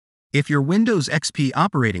If your Windows XP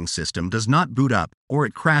operating system does not boot up or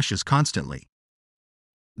it crashes constantly,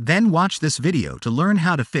 then watch this video to learn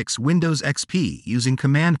how to fix Windows XP using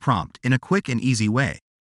command prompt in a quick and easy way.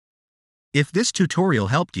 If this tutorial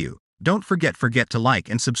helped you, don't forget to like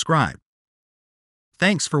and subscribe.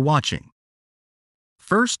 Thanks for watching.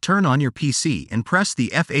 First, turn on your PC and press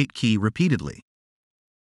the F8 key repeatedly.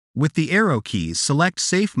 With the arrow keys, select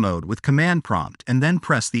Safe Mode with command prompt and then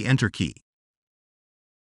press the Enter key.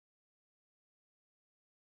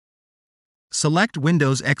 Select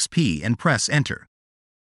Windows XP and press Enter.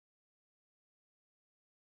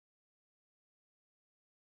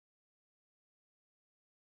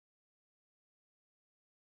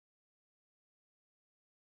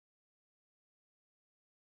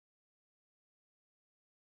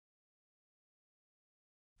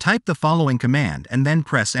 Type the following command and then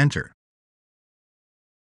press Enter.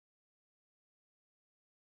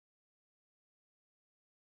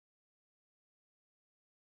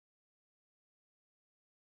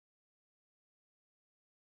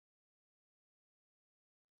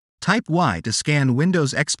 Type Y to scan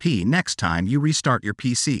Windows XP next time you restart your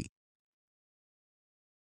PC.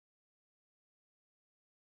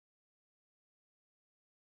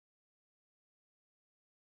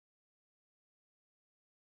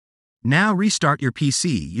 Now restart your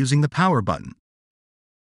PC using the power button.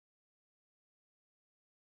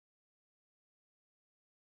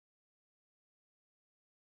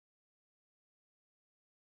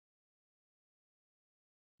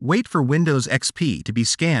 Wait for Windows XP to be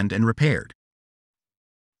scanned and repaired.